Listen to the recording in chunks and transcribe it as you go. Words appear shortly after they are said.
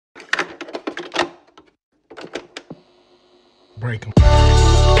Break 'em.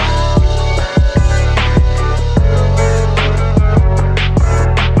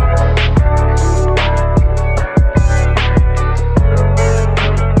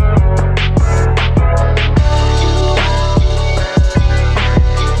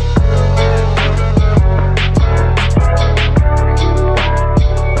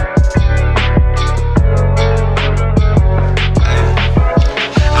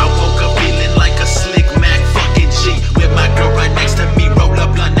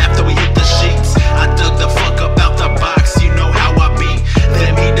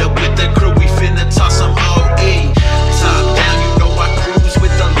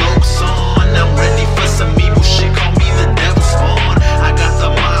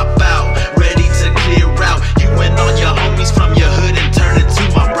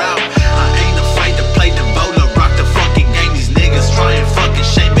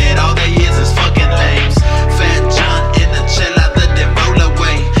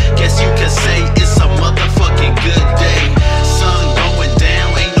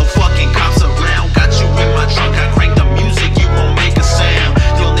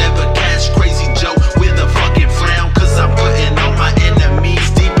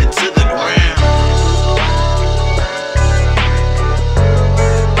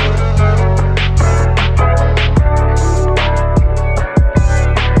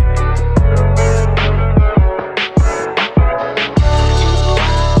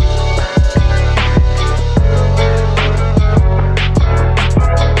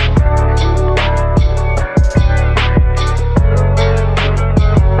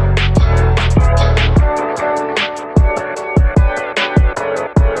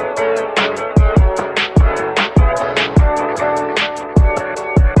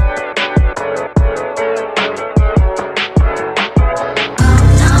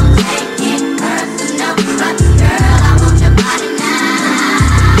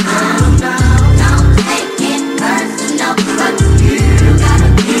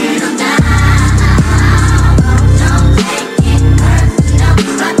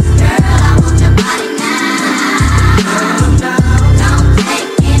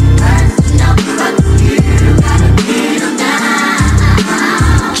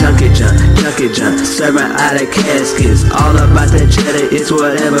 Serving out of caskets, all about that cheddar, it's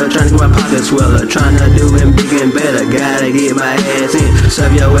whatever. Trying to get my pocket sweller, trying to do it big and better. Gotta get my ass in,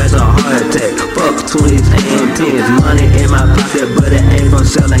 serve your ass a heart attack. Fuck 20s and 10s, money in my pocket, but it ain't from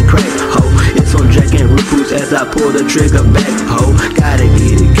selling crack, ho. It's from jacking roots as I pull the trigger back, ho. Gotta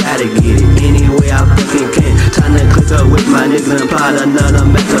get it, any way I fucking can. Time to click up with my niggas and plot another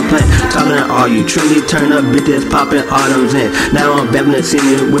master plan. Talking to all you trendy turn up bitches, popping autumns in. Now I'm back in the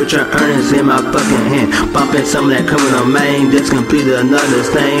city with your earnings in my fucking hand. Bumping some of that criminal main, just completed another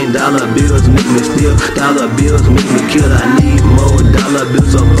stain. Dollar bills make me steal, dollar bills make me kill. I need more dollar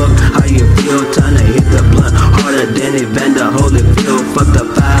bills, so fuck how you feel. Time to hit the blunt, harder than Evander Holyfield. Fuck the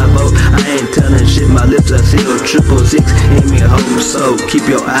 5-0, I ain't telling shit, my lips are sealed. 666 in me home, so keep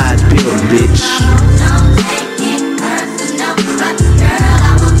your eyes peeled, bitch. Don't take it personal, but girl,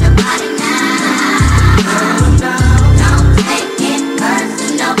 I want your body now. Don't take it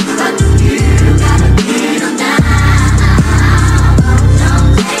personal, but you gotta get on down. Don't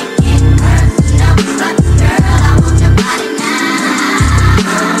take it personal, but girl, I want your body now.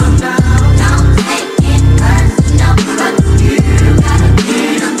 Don't take it personal, but you gotta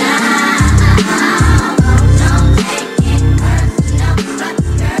get on down. Don't take it personal, but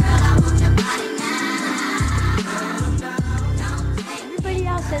girl, I want your body now. Everybody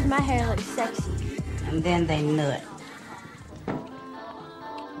else says my hair looks sexy. And then they nut.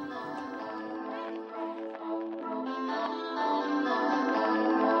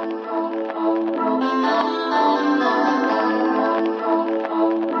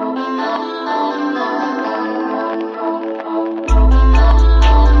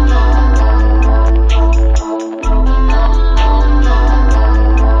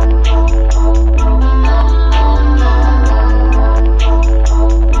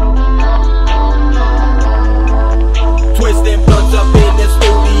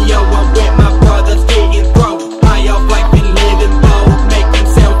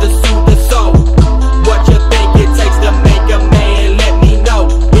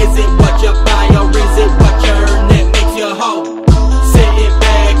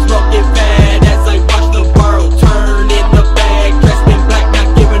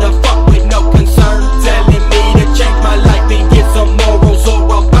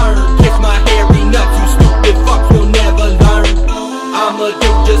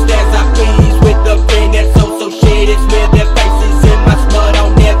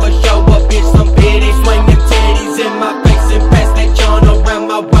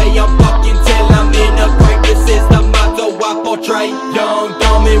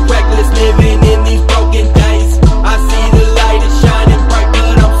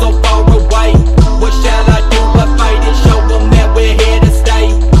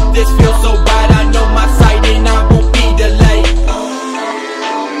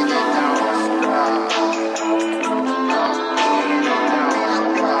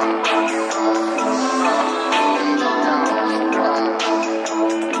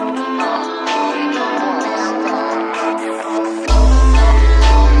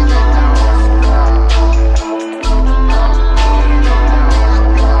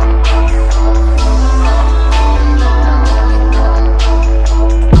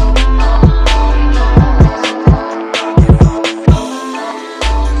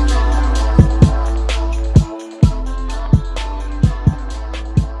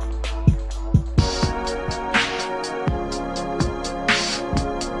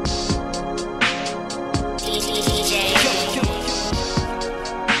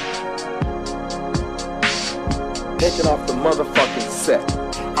 set.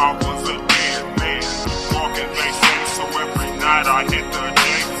 I was a dead man, walking they say, so every night I hit the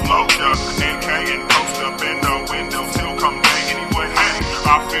deck, load up, AK and post up in the window, still come back anyway. Hey,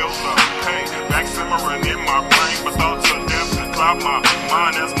 I feel the pain, back simmering in my brain, but thoughts of death cloud my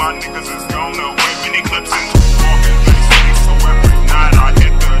mind as my niggas is gone away. Many clips and walking they say, so every night I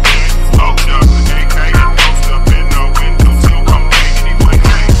hit the deck, load up, AK and post up in the window, still come back anyway.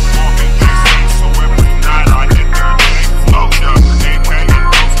 Hey, walking they say, so every night I hit the deck, load up, AK and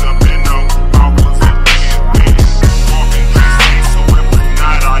post up in the I was a dead man, walking they say, so every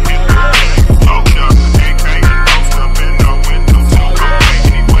night I hit the deck, load up, AK and post up in the window, still come back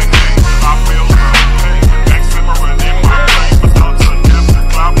anyway. Hey, I feel the pain, back simmering in my brain, but thoughts of death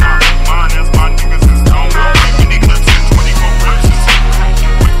cloud my mind as my niggas is gone away. Many clips in 24 places,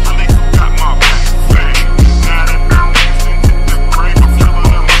 we really got my back bang. Now that the niggas in the grave, I'm killing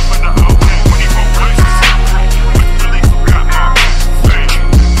them up for the old day. 24 places, we really got my back bang.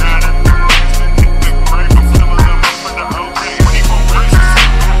 Now that the niggas in the grave, I'm killing them up for the old day. 24 places,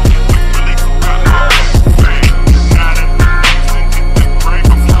 we really got my back bang. Now that the niggas in the grave,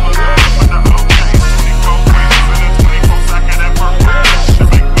 I'm killing them up for the old day. 24 places in a 24 sack of that purple shit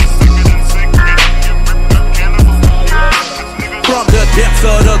make me sicker than sick. Get ripped up cannibal. From the depths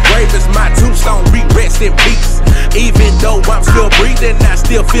of the grave is my tombstone, re-rest in peace. Even though I'm still breathing, I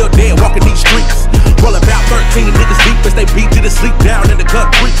still feel dead walking these streets. Roll about 13 niggas deep as they beat you to sleep down in the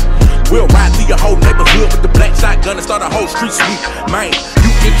concrete. We'll ride through your whole neighborhood with the black shotgun and start a whole street sweep. Man,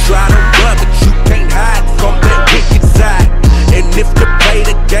 you can try to run, but you can't hide from that wicked side. And if you play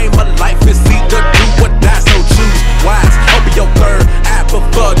the game of life, it's either do or die, so choose wise. Open your third eye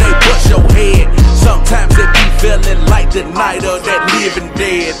before they push your head. Sometimes it be feeling like the night of that living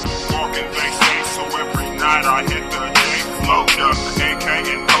dead. Walking they say, so every night I hit the deck, load up, AK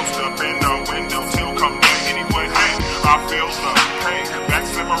and post up in the window, still come back anyway. Hey, I feel the pain, back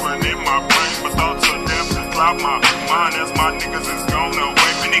simmering in my brain, but thoughts of death cloud my mind as my niggas is gone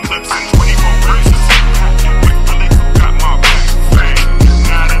away. Many clips in 24 places, we really got my back bang.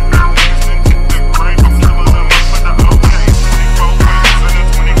 Now that the niggas in the grave, I'm killing them up for the old days. 24 places in a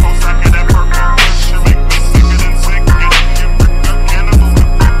 24 sack of that purple shit make me sicker than sick. Get ripped up cannibal.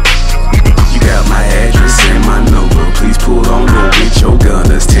 You got my address and my number. Please pull on over with your gun.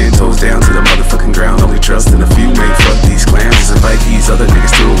 That's 10 toes down to the motherfucking ground. Only trusting a few, man. Fuck these clowns. Invite these other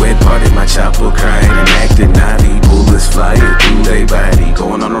niggas to a wet party. My chopper crying and acting naughty. Bullets flying through they body.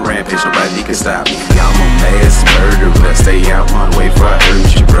 Going on a rampage, nobody can stop me. I'm a mass murderer. Stay out my way for I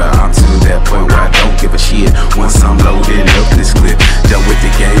hurt you, bruh. I'm to that point where I don't give a shit. Once I'm loading up this clip, done with the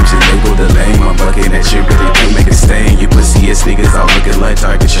games and label the lame. I'm bucking that shit really do make a stain. You pussy ass niggas all looking like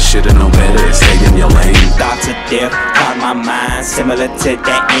targets. You should've known better and stayed in your lane. Thoughts of death caught my mind, similar to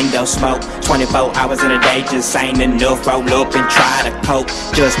that endo smoke. 24 hours in a day just ain't enough. Roll up and try to cope.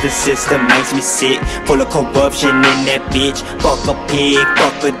 Just the system makes me sick, full of corruption in that bitch. Fuck a pig,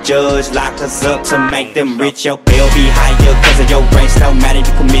 fuck a judge, lock us up to make them rich. Your bill be higher cause of your race. No matter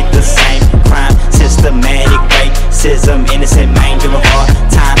you commit the same crime. Systematic racism, innocent man doing hard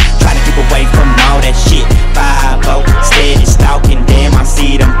time. Try to keep away from all that shit. 5-0, steady stalking, damn I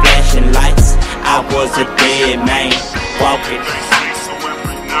see them flashing lights. I was a dead man, walking. They say, so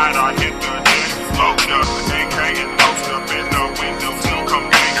every night I hit the deck, load up, AK and post up in the window, still come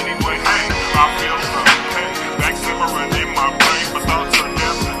back anyway. Hey, I feel the pain, back simmering in my brain, but thoughts of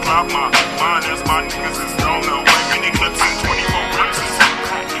death cloud my mind as my niggas is gone away. Many clips in 24 places,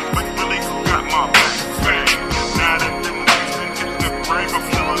 but really got my back bang. Now that the niggas done hit the grave, I'm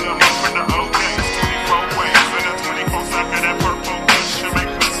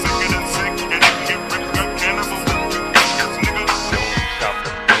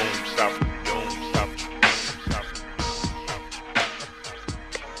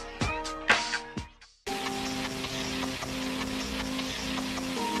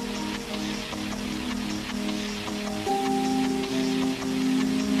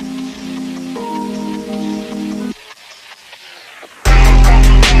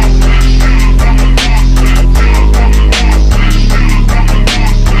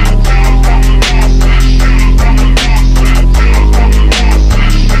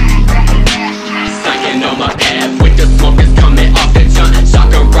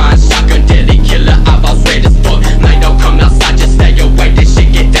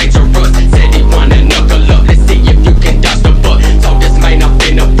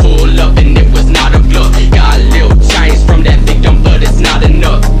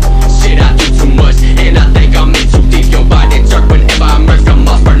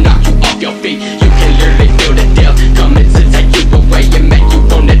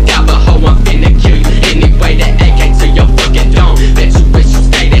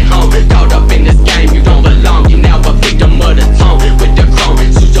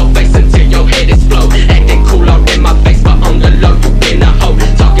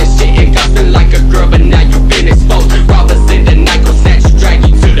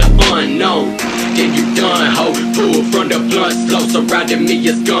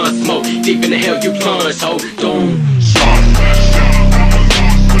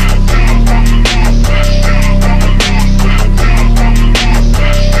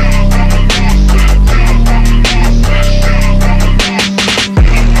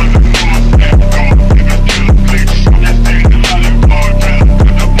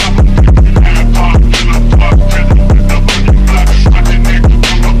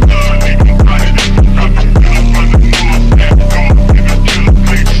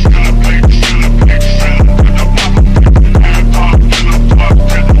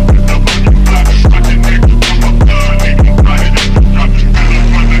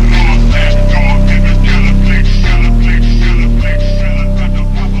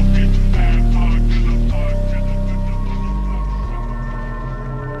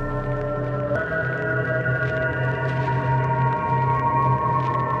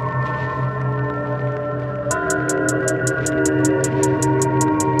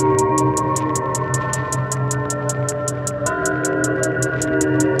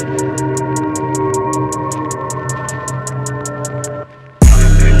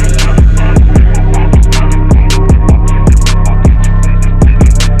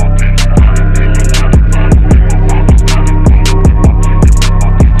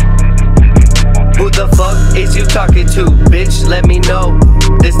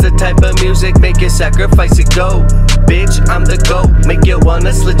music, make you sacrifice it, go. Bitch, I'm the GOAT, make you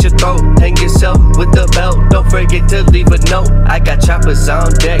wanna slit your throat. Hang yourself with the belt, don't forget to leave a note. I got choppers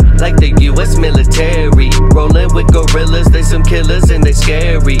on deck, like the US military. Rolling with gorillas, they some killers and they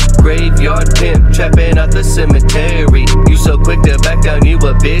scary. Graveyard pimp, trapping out the cemetery. You so quick to back down, you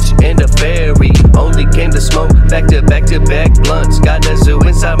a bitch and a fairy. Only came to smoke, back to back blunts. Got a zoo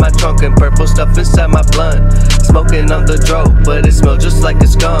inside my trunk and purple stuff inside my blunt. Smoking on the dro, but it smells just like a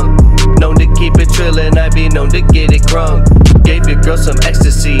skunk. Known to keep it trillin', I be known to get it crunk. Gave your girl some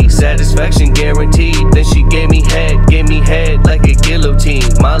ecstasy, satisfaction guaranteed. Then she gave me head like a guillotine.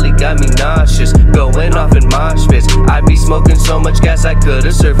 Molly got me nauseous, going off in mosh pits. I be smoking so much gas I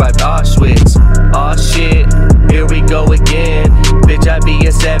could've survived Auschwitz. Aw shit, here we go again. Bitch, I be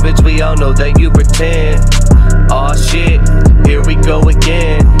a savage, we all know that you pretend. Aw shit, here we go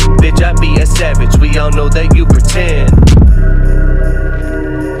again. Bitch, I be a savage, we all know that you pretend.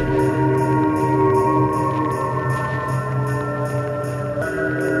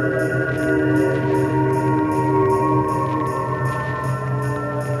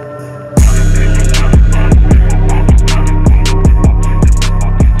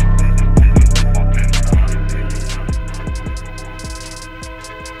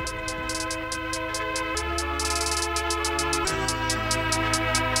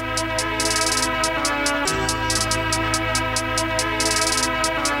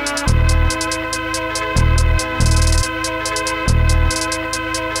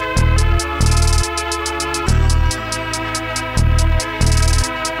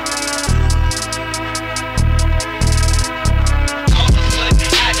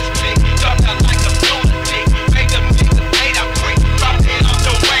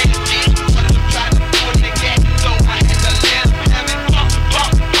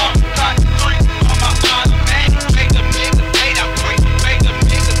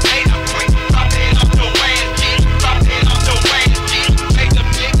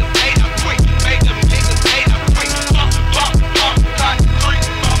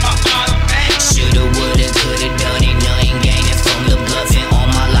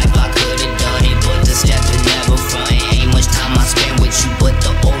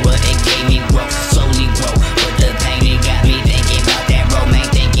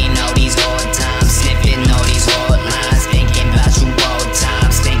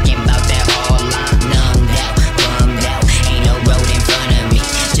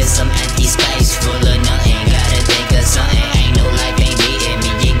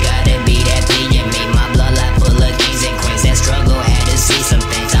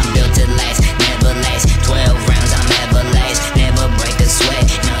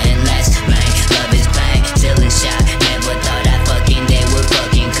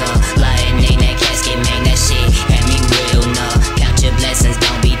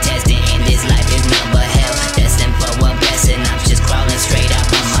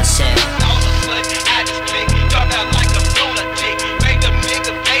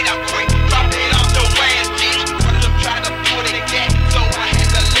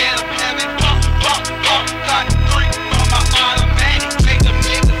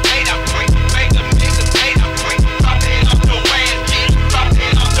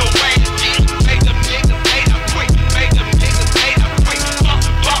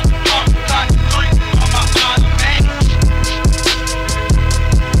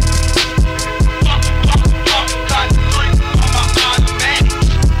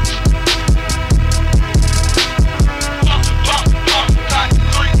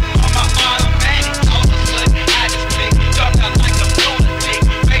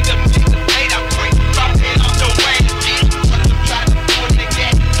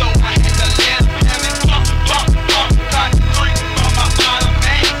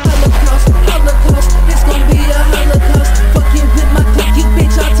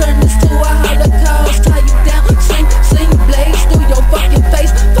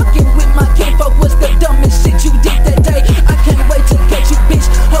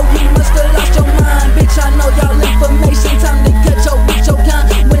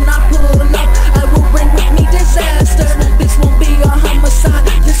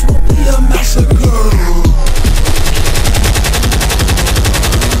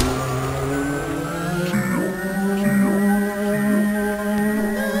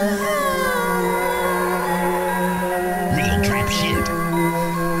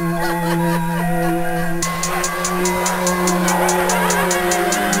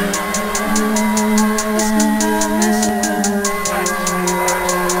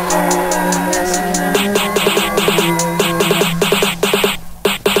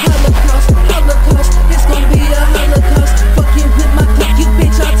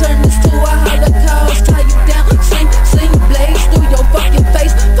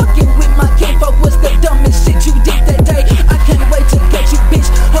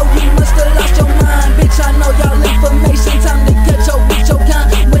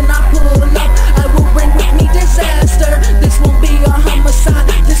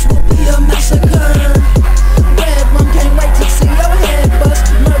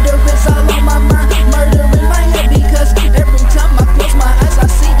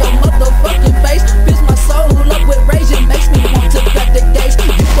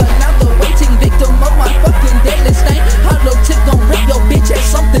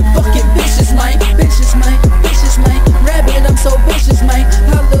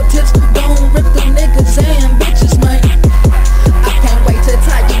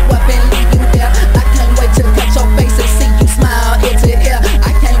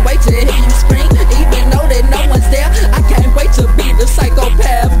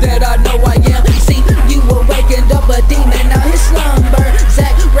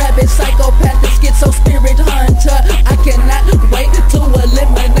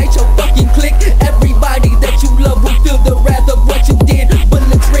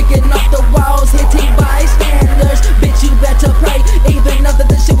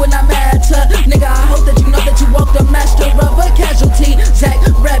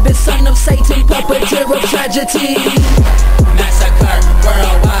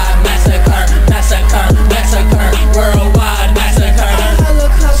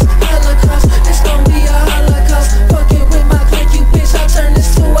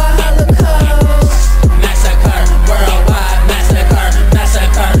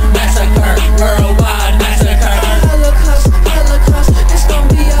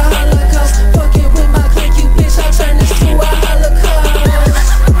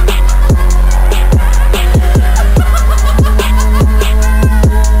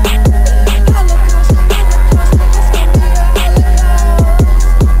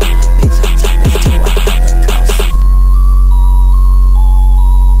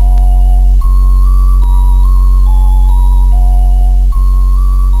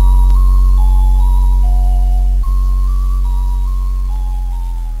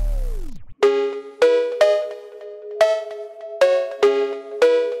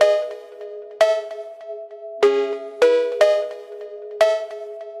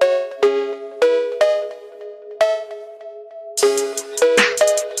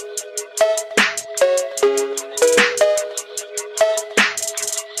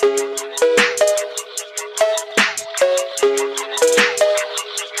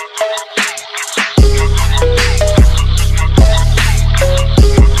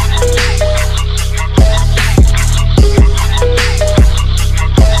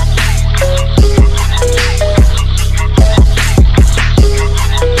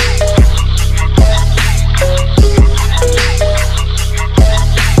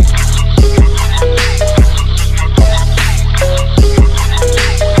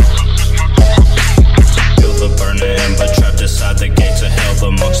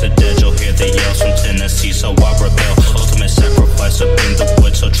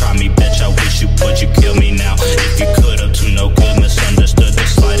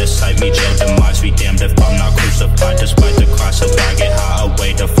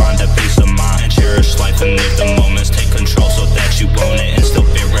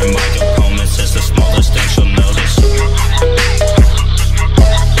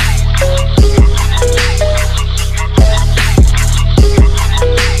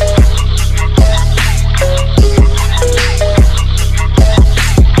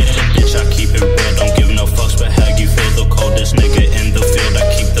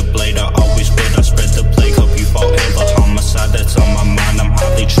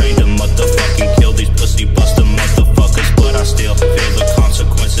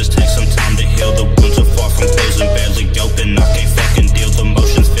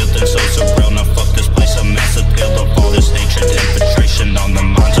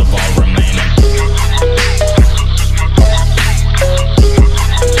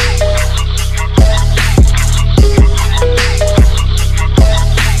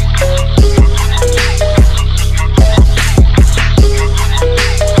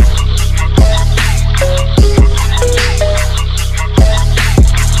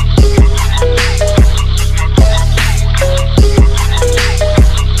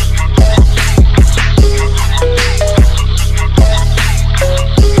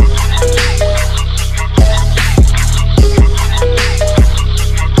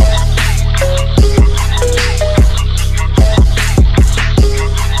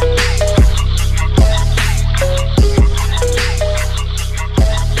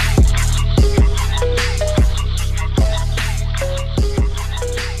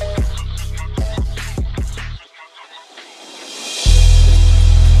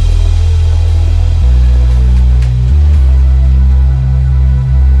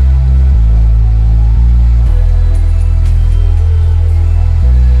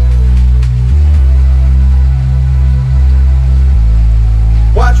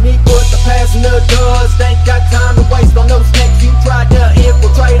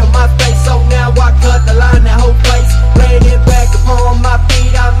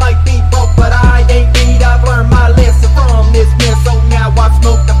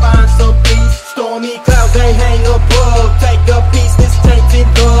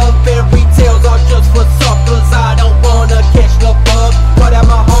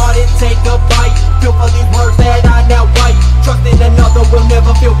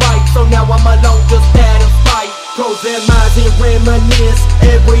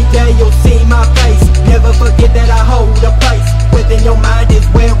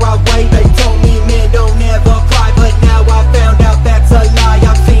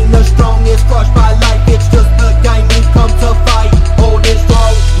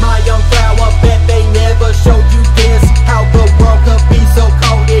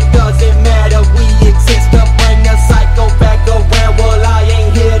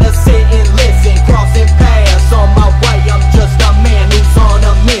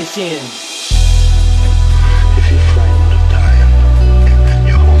 WALKIN. If you're frightened of dying and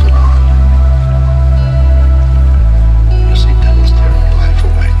you're holding on, you see devils tearing your life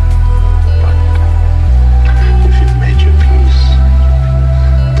away. But if you've made your peace,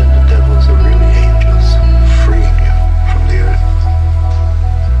 then the devils are really angels freeing you from the earth.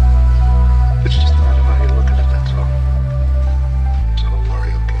 It's just a matter of how you look at it, that's all. So don't worry,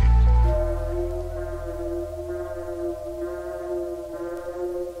 okay?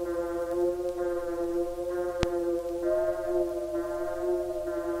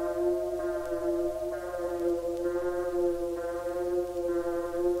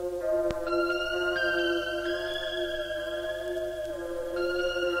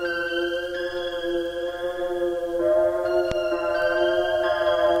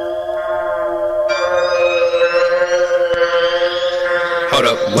 Hold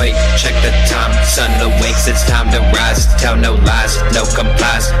up, wait, check the time. Sun awakes, it's time to rise. Tell no lies, no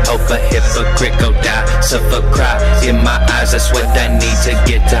complies. Hope a hypocrite go die. Suffer, cry in my eyes. That's what I need to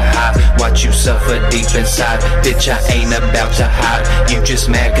get to high. Watch you suffer deep inside. Bitch, I ain't about to hide. You just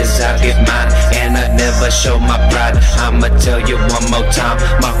mad cause I get mine, and I never show my pride. I'ma tell you one more time,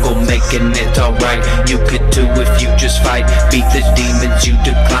 Marco making it alright. You could too if you just fight. Beat the demons you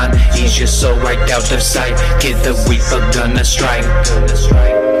decline. Ease your soul right out of sight. Get the reaper gonna strike.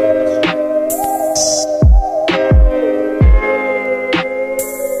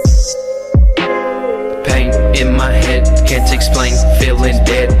 Pain in my head, can't explain. Feeling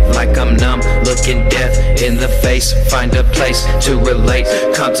dead, like I'm numb. Looking death in the face. Find a place to relate.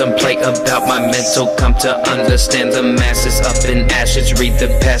 Contemplate about my mental. Come to understand the masses up in ashes. Read the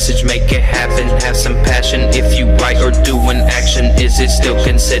passage, make it happen. Have some passion if you write or do an action. Is it still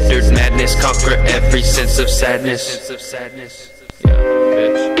considered madness? Conquer every sense of sadness. Yeah,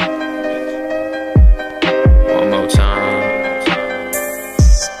 bitch. One more time.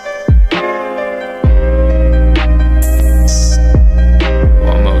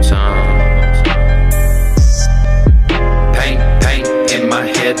 One more time. Pain in my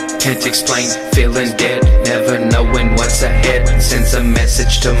head, can't explain. Feeling dead, never knowing what's ahead. Sends a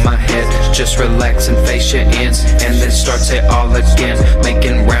message to my head. Just relax and face your ends, and then starts it all again.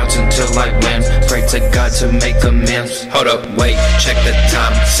 Making rounds until I win. Pray to God to make amends. Hold up, wait, check the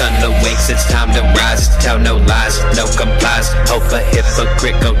time. Sun awakes, it's time to rise. Tell no lies, no complies. Hope a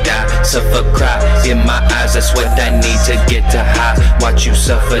hypocrite go die. Suffer, cry in my eyes. That's what I need to get to high. Watch you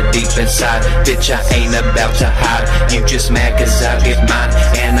suffer deep inside. Bitch, I ain't about to hide. You just mad cause I get mine,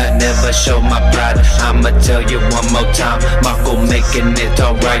 and I never show my pride. I'ma tell you one more time, Marco making it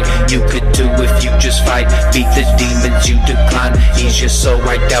alright. You could too if you just fight. Beat the demons you decline. Ease your soul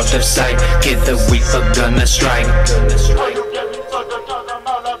right out of sight. Get the reaper gonna strike.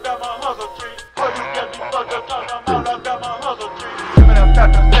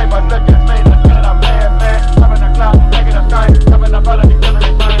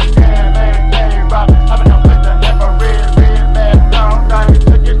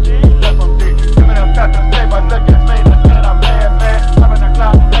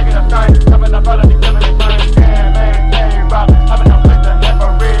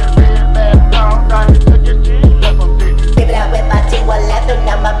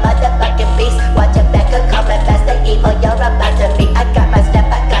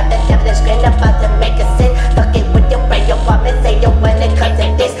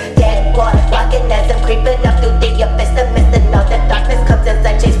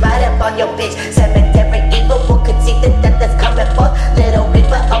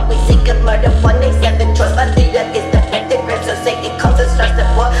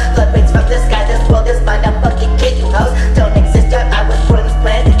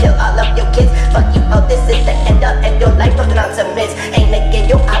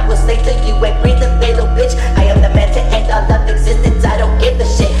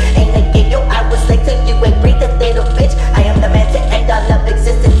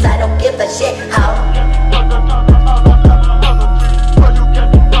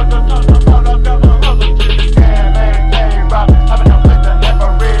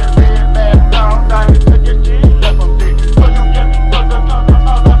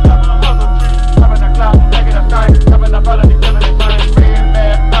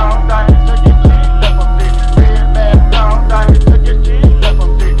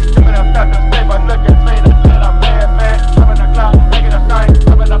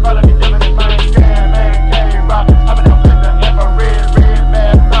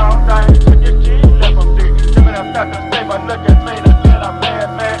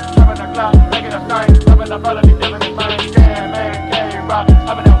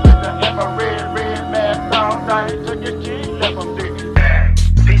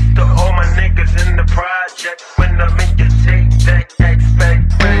 project. When I'm in your tape deck,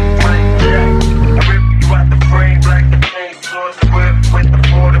 expect red mic check. I rip you out the frame like the chainsaw swift with the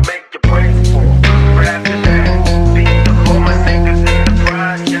floor to make your brains fall. After that, beat the all my niggas in the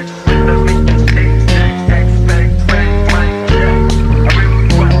project. When I'm in your tape deck, expect red mic check. I rip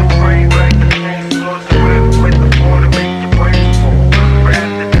you out the frame like the chainsaw swift with the floor to make your brains fall.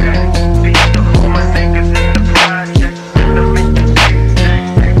 After that, beat the all my niggas in the project. When I'm in your tape deck,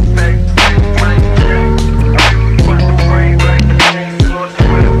 expect red mic check. I rip you out the frame like the chainsaw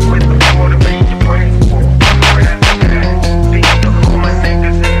swift with the floor to make your brains fall. After that, beat the all my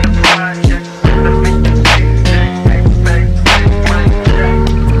niggas in the project. When I'm in your tape deck, expect red mic check.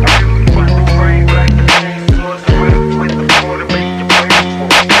 I rip you out the frame like the chainsaw swift with the floor to make your brains fall.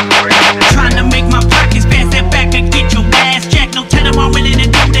 Trying to make my pockets fast, step back and get your ass jacked. No telling what I'm willing to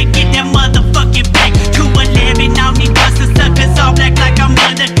do to get that motherfucking back. 211, I don't need busters, suckers all black like I'm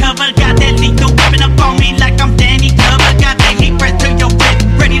undercover. Got that lethal weapon up on me like I'm Danny Glover. Got that heat press to your wrist,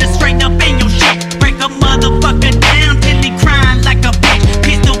 ready to straighten up in your shit. Break a motherfucker down till he crying like a bitch.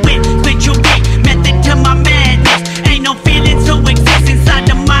 Pistol whip, split your wig, method to my madness. Ain't no feeling to exist inside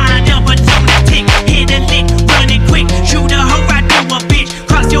the mind of a lunatic. Hit a lick, run it quick, shoot a hoe right through a bitch.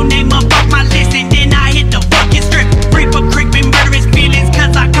 Cross your name up off my list and then I hit the fucking strip. Reaper creeping, murderous feelings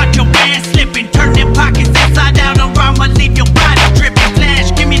cause I caught your ass slipping. Turn them pockets inside out or I'ma leave your body dripping.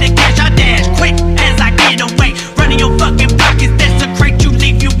 Flash, give me the cash, I dash quick as I get away. Running your fucking pockets, desecrate you,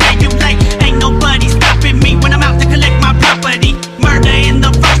 leave you where you lay. Ain't nobody stopping me when I'm out to collect my property. Murder in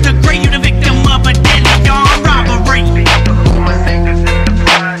the first degree, you the victim of a deadly armed robbery. Beat the all my niggas in the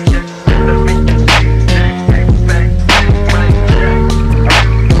project. When I'm in your tape deck, expect red mic check. I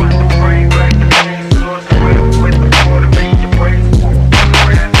rip you out the frame like the chainsaw swift with the floor to make your brains fall.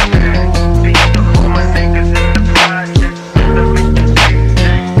 After that, beat the all my niggas in the project. When I'm in your tape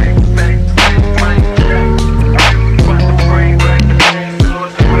deck, expect red mic check. I rip you out the frame like the chainsaw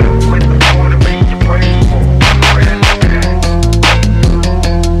swift with the floor to make your brains fall. After that.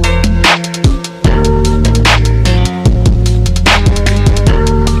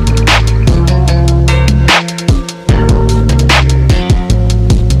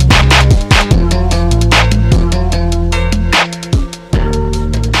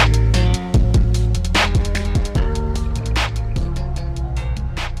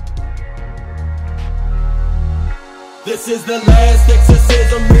 This is the last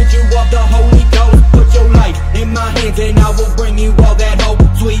exorcism, rid you of the Holy Ghost. Put your life in my hands and I will bring you all that hope.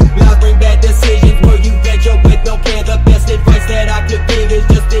 Sweet lies bring bad decisions where you venture with no care. The best advice that I could give is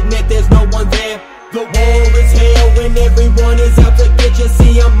just admit there's no one there. The war is hell when everyone is out to get you.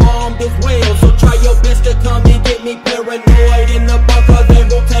 See, I'm armed as well, so try your best to come and get me. Paranoid in the bunker, they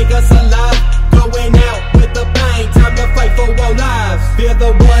will take us alive. Going out with a bang, time to fight for our lives. Fear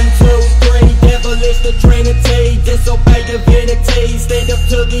the 1, 2, 3, devilish the Trinity. Disobey divinity, stand up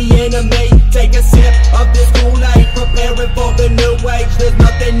to the enemy. Take a sip of this Kool-Aid, preparing for the new age. There's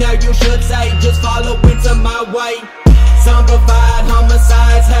nothing now you should say, just follow into my way. Zombified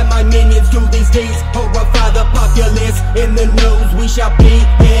homicides, have my minions do these deeds. Horrify the populace in the news. We shall be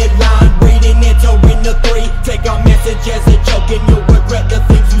headline reading, entering the 3. Take our message as a joke and you'll regret the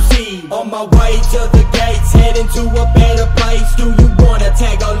things you see. On my way to the gates, heading to a better place. Do you wanna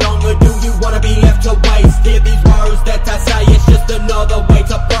tag along or do you wanna be left to waste? Hear these words that I say, it's just another way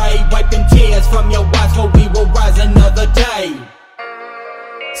to pray. Wiping tears from your eyes for we will rise another day.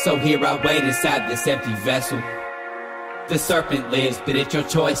 So here I wait inside this empty vessel. The serpent lives, but it's your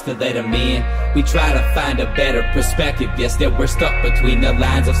choice to let him in. We try to find a better perspective, yes, that we're stuck between the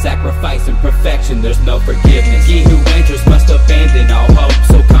lines of sacrifice and perfection. There's no forgiveness. He who enters must abandon all hope.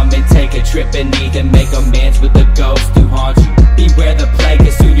 So come and take a trip and need to make amends with the ghosts who haunt you. Beware the plague,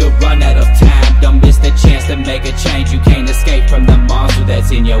 cause soon you'll run out of time. Don't miss the chance to make a change. You can't escape from the monster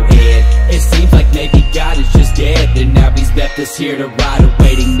that's in your head. It seems like maybe God is just dead, and now he's left us here to ride,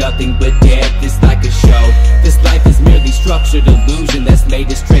 awaiting nothing but death. It's like a show. This life is merely structured illusion that's made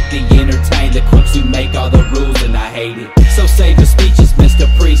to strictly entertain the crooks who make all the rules, and I hate it. So save your speeches, Mr.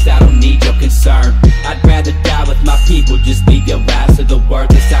 Priest, I don't need your concern. I'd rather die with my people, just leave your lives to the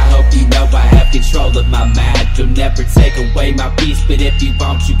worthless. I hope you know I have control of my mind. You'll never take away my peace, but if you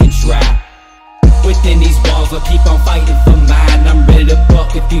won't, you can try. Within these walls, I'll keep on fighting for mine. I'm ready to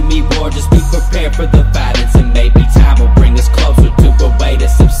buck if you meet war, just be prepared for the violence. And maybe time will bring us closer to a way to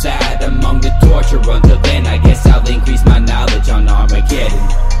subside among the torture. Until then, I guess I'll increase my knowledge on Armageddon.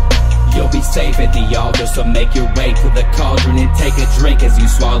 You'll be safe at the altar, so make your way to the cauldron and take a drink. As you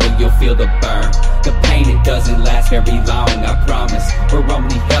swallow, you'll feel the burn. The pain, it doesn't last very long, I promise. We're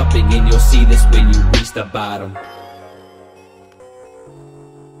only helping, and you'll see this when you reach the bottom.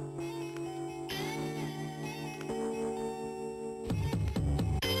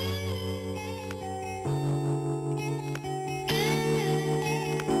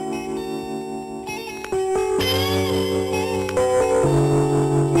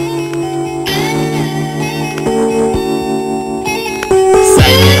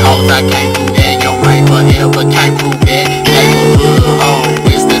 never can't prove that. Neighborhood hoe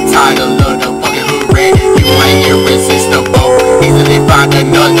is the title of the fucking hood rat. You ain't irresistible, easily find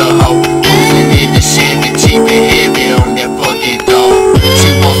another hoe. Cruising in the Chevy, cheap and heavy on that fucking dome.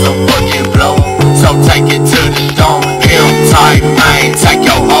 She wants some fucking blow, so take it to the dome. Pimp type, man, take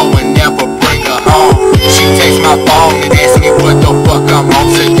your hoe and never bring her home. She takes my phone and asks me what the fuck I'm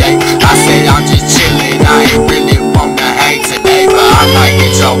on today. I said I'm just chillin', I ain't really wanna hang today, but I might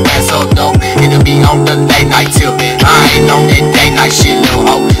hit your ass up though. It'll be on the late night till I ain't on that day night shit, little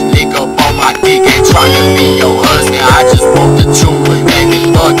hoe. Lick up on my dick, ain't tryna be your husband. I just want the truth,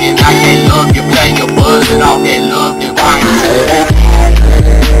 baby, fucking. I can't love you, play your buzz and all that love that wine.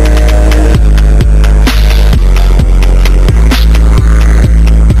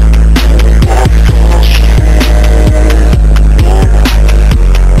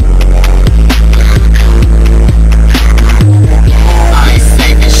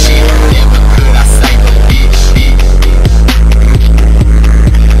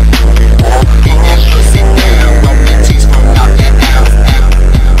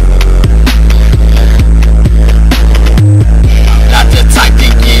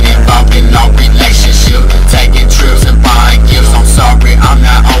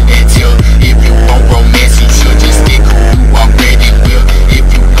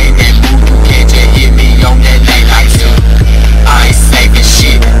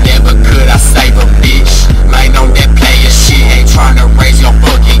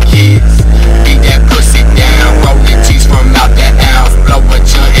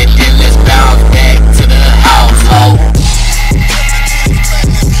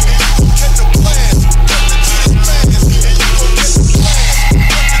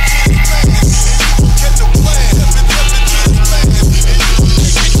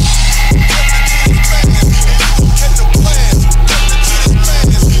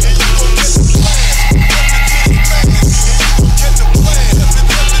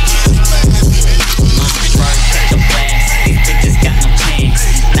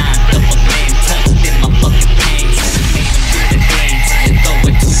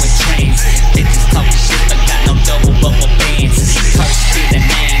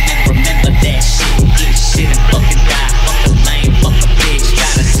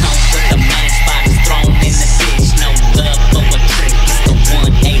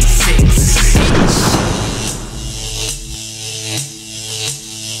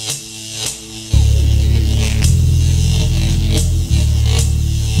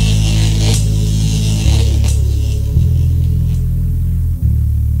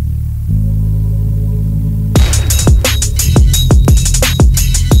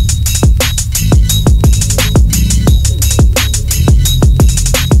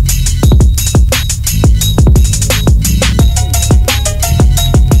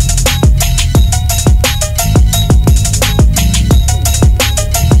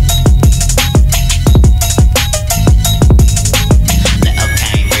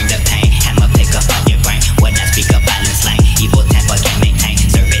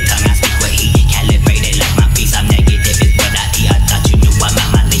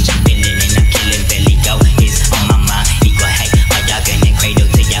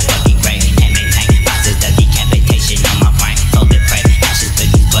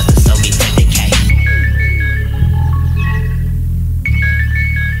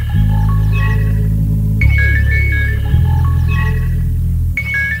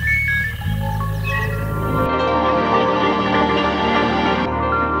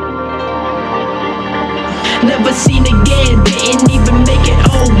 Never seen again, didn't even make it.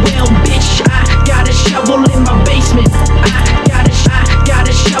 Oh well, bitch, I got a shovel in my basement. I got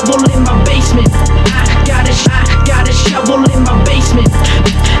a shovel in my basement. I got a shovel in my basement.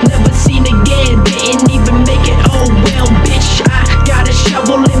 Never seen again, didn't even make it. Oh well, bitch, I got a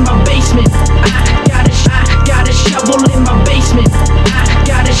shovel in my basement. I got a shovel in my basement. I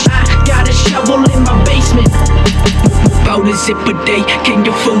got a shovel in my basement. About a zip a day, can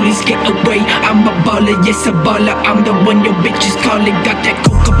you foolies get away? I'm a baller, yes a baller, I'm the one your bitches calling. Got that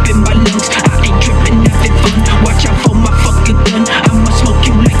coke up in my lungs, I ain't tripping, having fun. Watch out for my fucking gun, I'ma smoke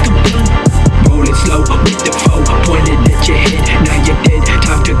you like a blunt. Rolling slow with the foe, pointed at your head. Now you're dead,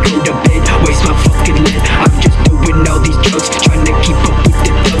 time to go to bed. Waste my fucking lead, I'm just doing all these drugs, trying to keep up with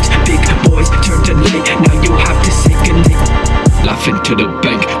the thugs. Big boys turn to light, now you have to say goodnight. Laughing to the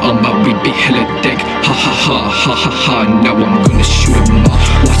bank, on my weed be hella dank. Ha ha ha ha ha ha, now I'm gonna shoot them all.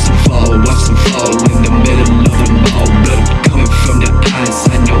 Watch them fall in the middle of them all. Blood coming from the eyes,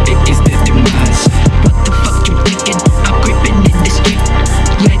 I know it is their demise. What the fuck you thinking? I'm creeping in the street.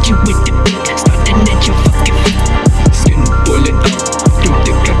 Led you with the beat, starting at your fucking feet. Skin boiling up, you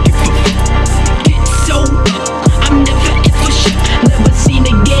think I give a fuck? Get so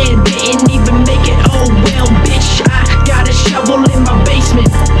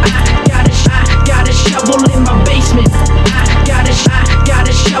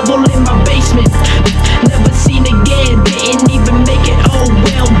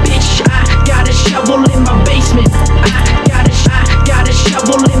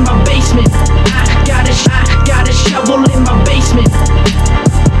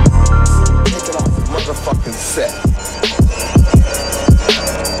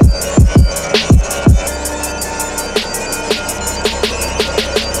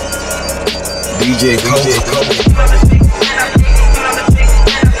DJKillaC.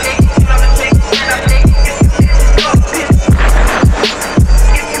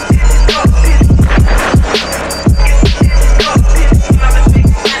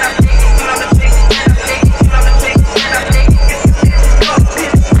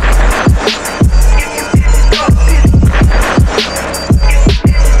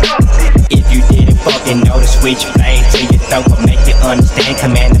 Switch blade to your throat, but make you understand.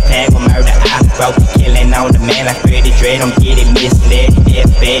 Command the plan for murder, I broke. Killing on the man like PEDIGREE, don't get it misled.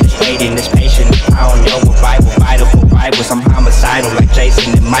 Deathbed is waiting, this patient. I don't know what Bible, vital for rivals. I'm homicidal like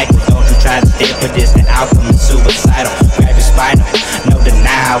Jason and Michael. Don't you try to step for this, the outcome is suicidal. Grab your spinal, no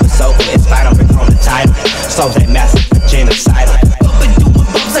denial, it's over. It's final, break on the title. SOULZAY massacre, genocidal. Up and doing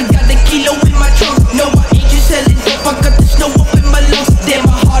bumps, I got the kilo in my trunk. No, I ain't just selling dope, I got the snow up in my lungs. Damn,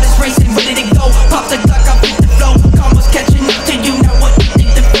 my heart is racing, ready to go. Pop the Glock, I beat the flow. Karma's catching up to you, now what you think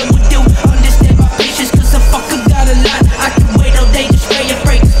the film would do? Understand my patience, cause a fucker got a lot. I can wait all day, just spray and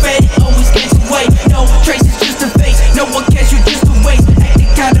pray to spread it. Always gets away, no traces, just a face. No one cares, you just a waste.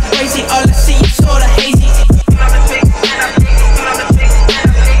 Acting kinda crazy, all I see is sorta hazy.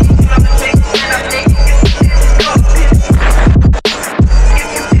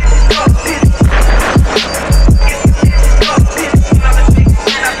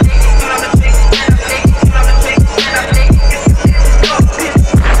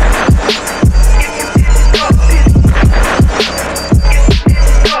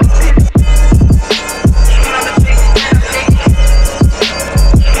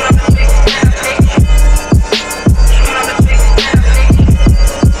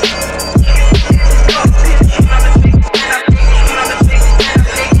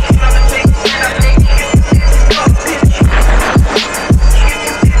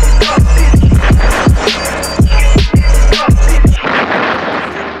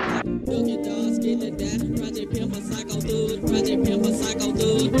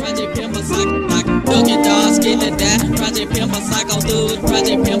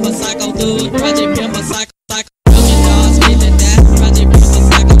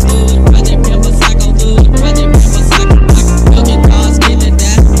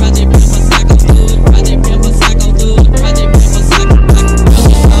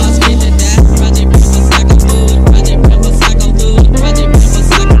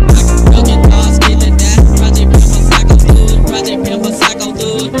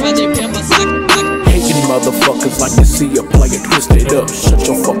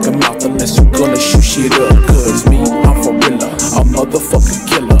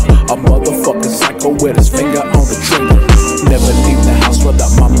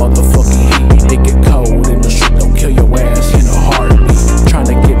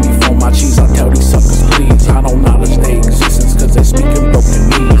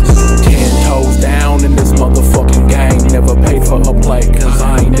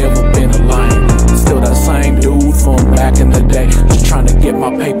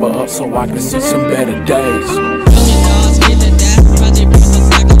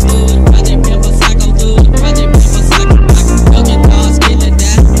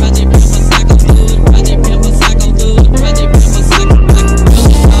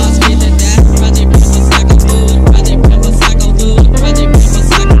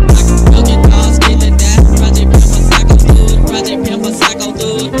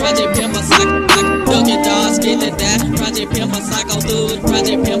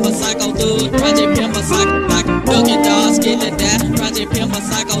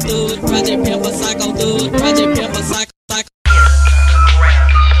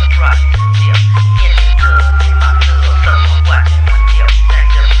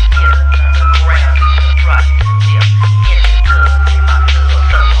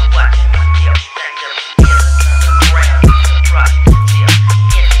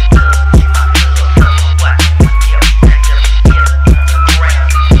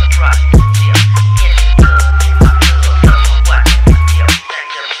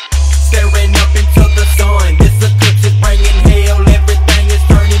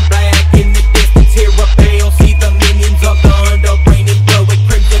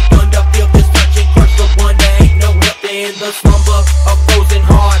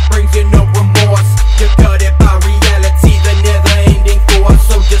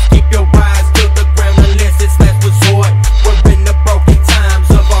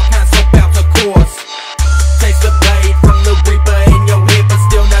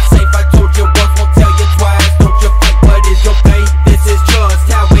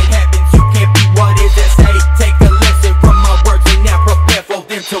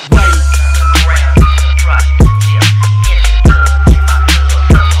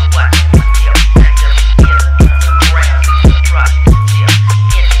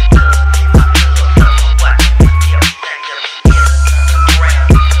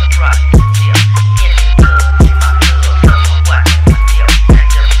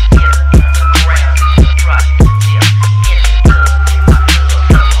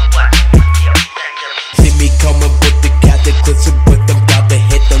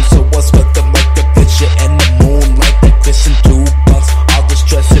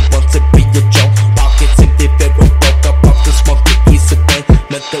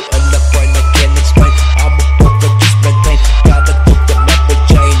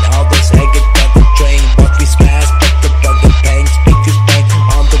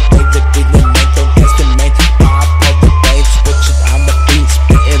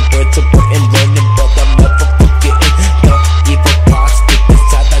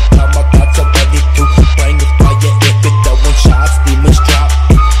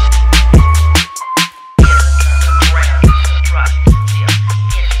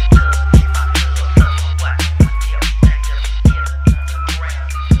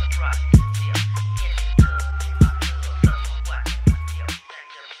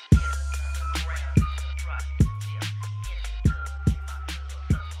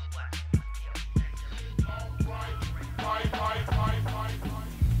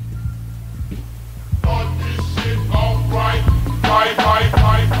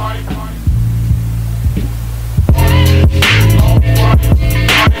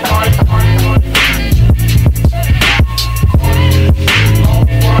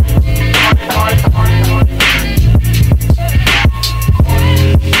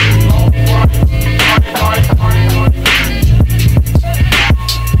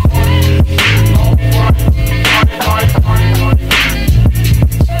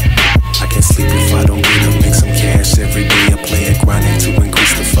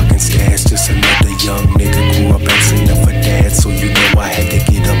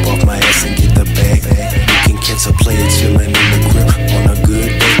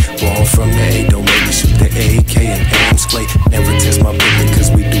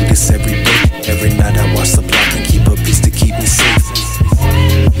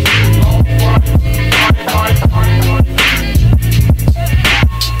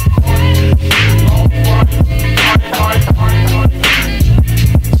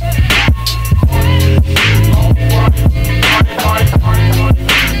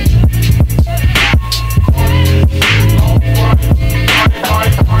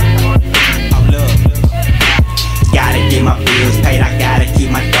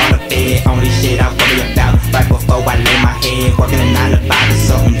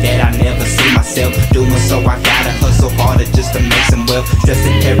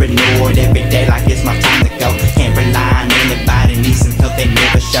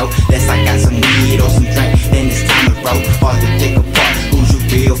 show. Unless I got some weed or some drink, then it's time to roll. Hard to pick apart who's your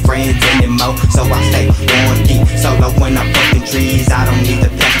real friends anymore. So I stay on deep, solo when I'm fucking trees. I don't need to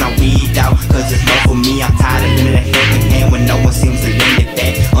pass my weed out, cause it's love for me. I'm tired of living a helping hand when no one seems to lend it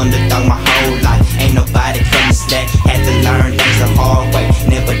back. Underdog my whole life, ain't nobody coming slack. Had to learn things the hard way,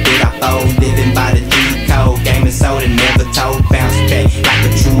 never did I fold. Living by the G code, game and soda, never told. Bounce back like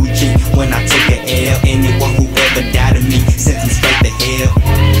a true G when I took an L. Anyone who ever doubted me sent them straight to hell.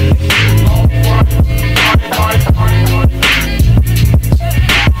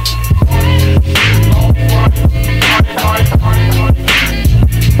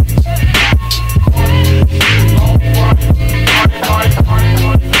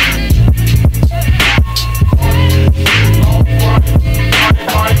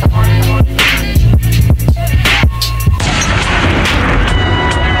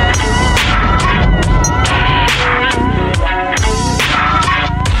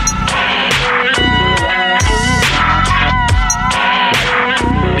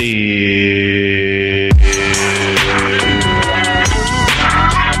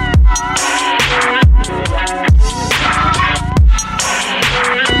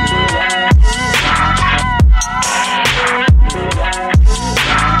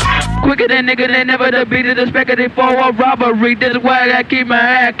 Nigga, they never defeated the speculative for a robbery. This is why I gotta keep my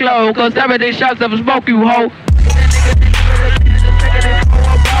head closed, cause 70 shots of smoke, you hoe.